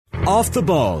Off the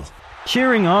Ball,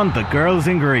 cheering on the girls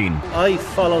in green. I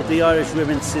followed the Irish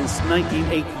women since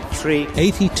 1983.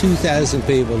 82,000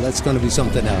 people, that's going to be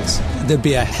something else. There'll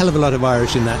be a hell of a lot of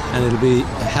Irish in that, and it'll be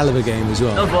a hell of a game as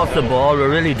well. Love Off the Ball, we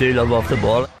really do love Off the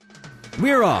Ball.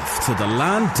 We're off to the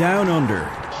land down under.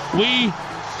 We're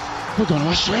going to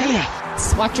Australia.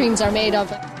 It's what dreams are made of.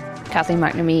 Kathleen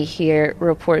McNamee here,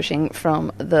 reporting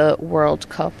from the World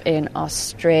Cup in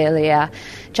Australia.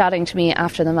 Chatting to me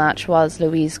after the match was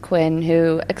Louise Quinn,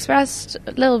 who expressed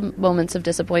little moments of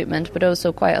disappointment but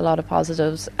also quite a lot of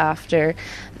positives after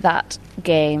that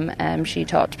game. She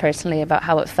talked personally about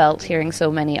how it felt hearing so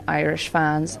many Irish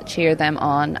fans cheer them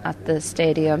on at the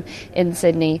stadium in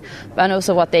Sydney, and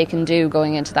also what they can do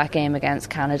going into that game against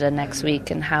Canada next week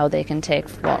and how they can take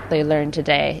what they learned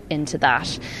today into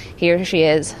that. Here she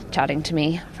is chatting to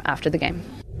me after the game.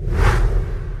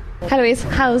 Hi Louise,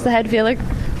 how's the head feeling?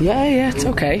 Yeah, it's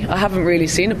okay. I haven't really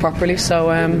seen it properly, so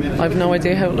I have no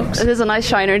idea how it looks. There's a nice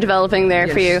shiner developing there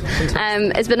for you.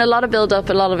 It's been a lot of build-up,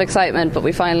 a lot of excitement, but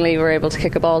we finally were able to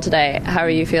kick a ball today. How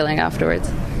are you feeling afterwards?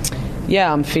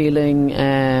 Yeah, I'm feeling... how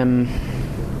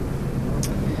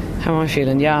am I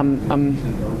feeling? Yeah,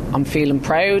 I'm feeling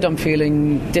proud, I'm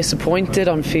feeling disappointed,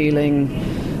 I'm feeling...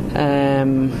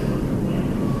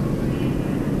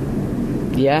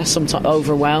 sometimes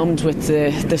overwhelmed with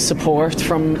the support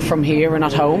from here and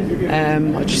at home.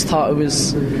 I just thought it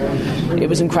was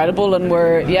incredible, and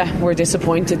we're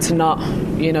disappointed to not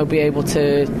be able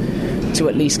to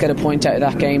at least get a point out of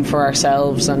that game for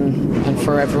ourselves and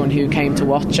for everyone who came to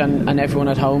watch and everyone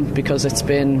at home, because it's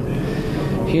been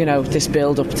this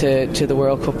build up to the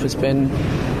World Cup has been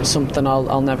something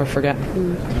I'll never forget.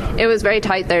 It was very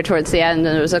tight there towards the end,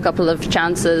 and there was a couple of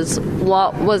chances.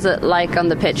 What was it like on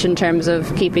the pitch in terms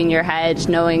of keeping your head,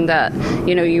 knowing that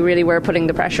you really were putting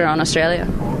the pressure on Australia?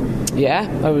 Yeah,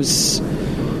 I was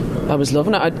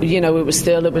loving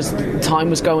it. Time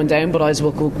was going down, but I was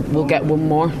we'll get one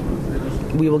more.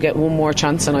 We will get one more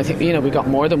chance, and I think we got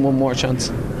more than one more chance.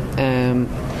 And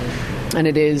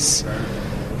it is.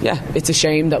 Yeah, it's a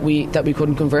shame that we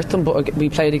couldn't convert them, but we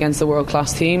played against the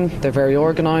world-class team. They're very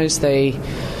organised. They,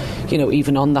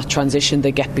 even on that transition,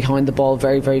 they get behind the ball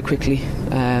very, very quickly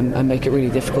and make it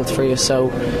really difficult for you. So,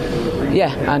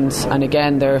 yeah, and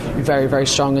again, they're very, very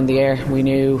strong in the air. We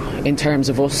knew in terms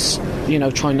of us,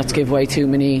 trying not to give away too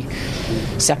many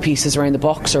set pieces around the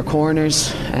box or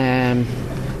corners.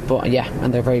 But yeah,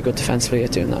 and they're very good defensively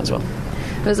at doing that as well.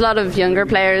 There's a lot of younger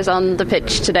players on the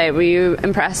pitch today. Were you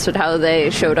impressed with how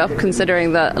they showed up,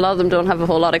 considering that a lot of them don't have a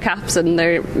whole lot of caps and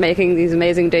they're making these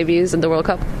amazing debuts in the World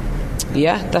Cup?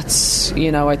 Yeah, that's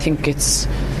I think it's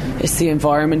the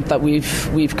environment that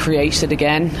we've created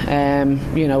again.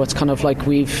 It's kind of like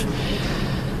we've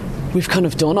kind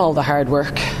of done all the hard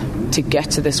work to get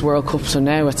to this World Cup. So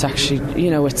now it's actually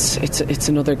it's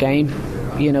another game.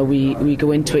 We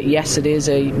go into it. Yes, it is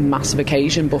a massive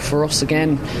occasion, but for us,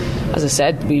 again, as I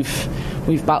said,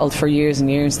 we've battled for years and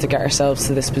years to get ourselves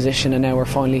to this position, and now we're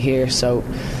finally here. So,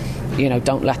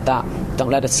 don't let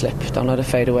it slip, don't let it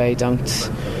fade away. Don't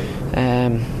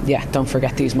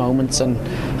forget these moments. And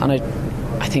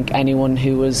I think anyone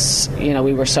who was,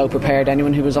 we were so prepared.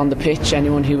 Anyone who was on the pitch,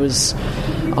 anyone who was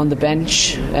on the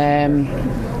bench.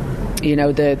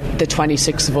 The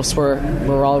 26 of us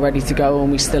were all ready to go,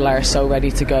 and we still are so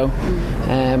ready to go.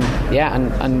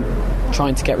 And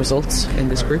trying to get results in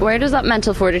this group. Where does that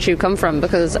mental fortitude come from?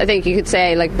 Because I think you could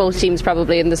say both teams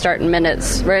probably in the starting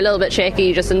minutes were a little bit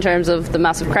shaky, just in terms of the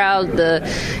massive crowd, the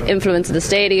influence of the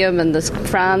stadium and the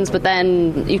fans, but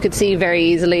then you could see very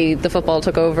easily the football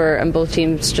took over and both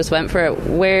teams just went for it.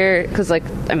 Because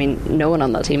no one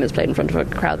on that team has played in front of a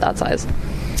crowd that size.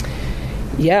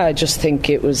 Yeah, I just think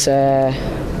it was. I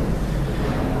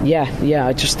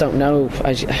just don't know.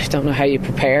 I don't know how you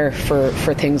prepare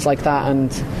for things like that,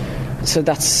 and so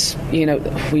that's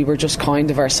we were just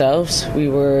kind of ourselves. We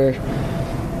were,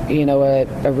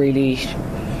 a really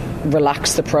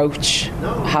relaxed approach,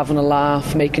 having a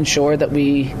laugh, making sure that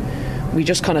we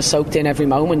just kind of soaked in every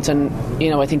moment, and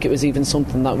I think it was even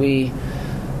something that we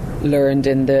learned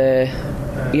in the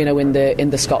in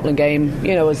the Scotland game.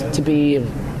 To be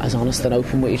as honest and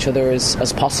open with each other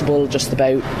as possible, just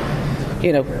about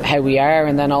how we are.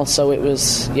 And then also it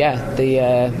was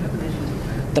the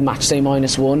match day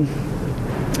 -1.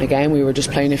 Again, we were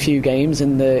just playing a few games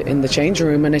in the changing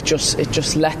room, and it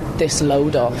just let this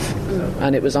load off.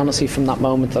 And it was honestly from that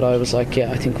moment that I was like,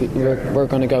 I think we're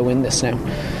going to go win this now.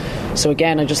 So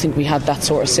again, I just think we had that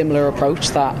sort of similar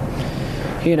approach that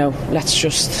let's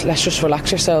just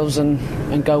relax ourselves and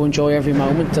go enjoy every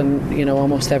moment. And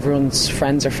almost everyone's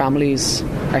friends or families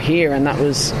are here, and that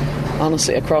was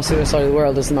honestly, across the other side of the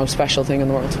world is the most special thing in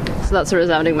the world. So that's a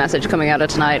resounding message coming out of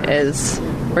tonight, is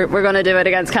we're going to do it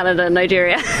against Canada and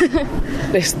Nigeria.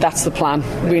 That's the plan.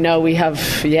 We know we have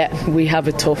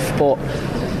it tough, but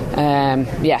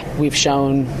we've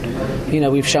shown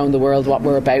the world what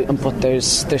we're about, but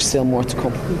there's still more to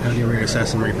come. How do you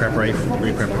reassess and prepare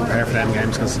for them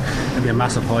games? Because there'll be a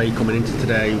massive high coming into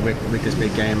today with this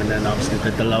big game, and then obviously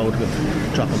the load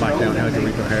with dropping back down. How do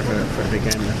we prepare for a big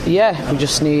game then? Yeah, we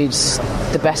just need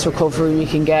the best recovery we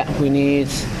can get. We need,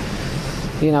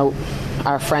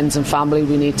 our friends and family.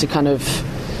 We need to kind of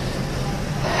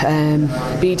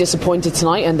be disappointed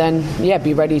tonight, and then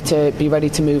be ready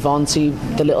to move on, see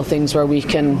the little things where we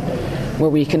can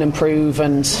improve,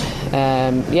 and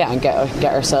get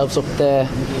ourselves up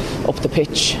the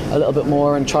pitch a little bit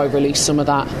more, and try to release some of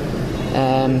that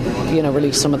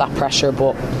pressure.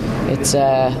 But it's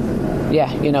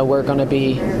we're going to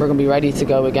be ready to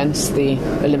go against the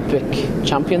Olympic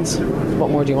champions. What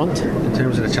more do you want? In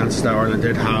terms of the chances that Ireland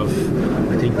did have,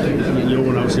 I think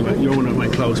your one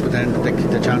went close, but then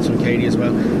the chance from Katie as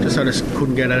well, just sort of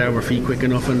couldn't get it out of her feet quick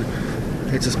enough, and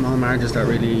it's the small margins that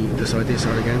really decide these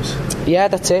sort of games. Yeah,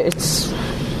 that's it.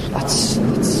 That's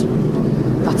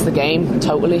the game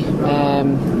totally.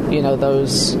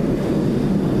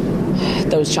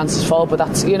 Those chances fall, but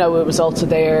that's it was also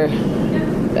there.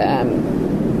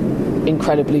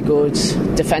 Incredibly good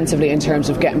defensively in terms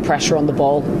of getting pressure on the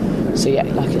ball. So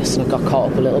it got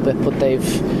caught up a little bit, but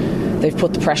they've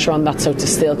put the pressure on that. So to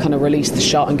still kind of release the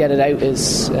shot and get it out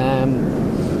is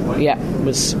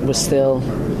was still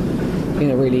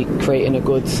really creating a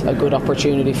good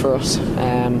opportunity for us.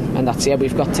 And that's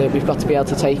we've got to be able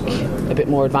to take a bit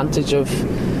more advantage of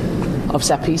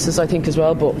set pieces, I think, as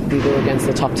well. But we go against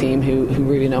the top team who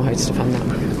really know how to defend that.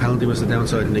 The penalty was the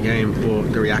downside in the game,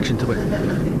 but the reaction to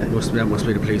it must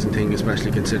be the pleasing thing,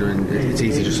 especially considering it's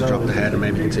easy just to drop the head and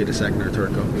maybe concede a second or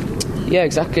third goal. Yeah,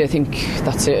 exactly. I think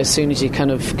that's it. As soon as you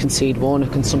kind of concede one,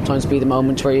 it can sometimes be the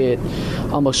moment where you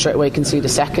almost straight away concede a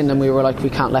second, and we were like, we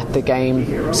can't let the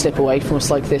game slip away from us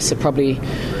like this. It probably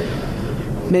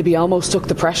maybe almost took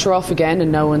the pressure off again,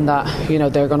 and knowing that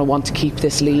they're going to want to keep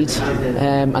this lead,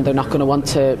 and they're not going to want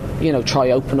to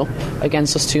try open up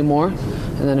against us two more.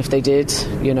 And then if they did,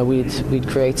 we'd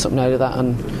create something out of that.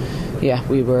 And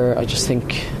I just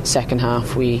think second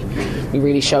half we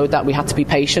really showed that we had to be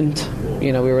patient.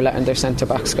 We were letting their centre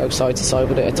backs go side to side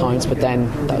with it at times, but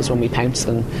then that was when we pounced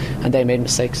and they made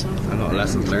mistakes. A lot of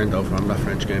lessons learned though from that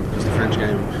French game, because the French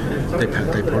game they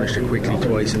punished it quickly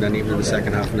twice, and then even in the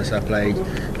second half in the set play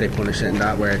they punished it in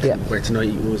that, where tonight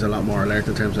it was a lot more alert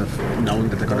in terms of knowing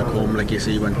that they're going to come, like you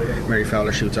see when Mary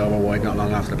Fowler shoots over wide not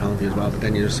long after the penalty as well, but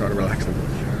then you just sort of relax them.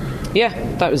 Yeah,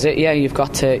 that was it. Yeah, you've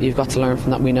got to learn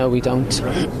from that. We know we don't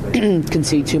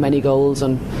concede too many goals,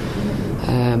 and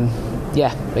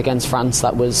against France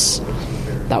that was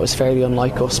fairly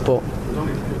unlike us. But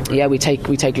we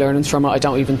take learnings from it. I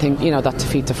don't even think that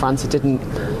defeat to France, it didn't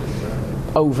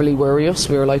overly worry us.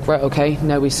 We were like, right, okay,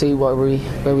 now we see where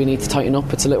we need to tighten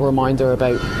up. It's a little reminder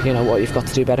about what you've got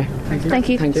to do better. Thank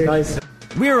you. Thanks, guys.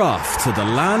 We're off to the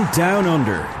land down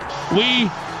under.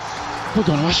 We're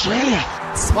going to Australia.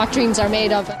 It's what dreams are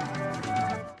made of.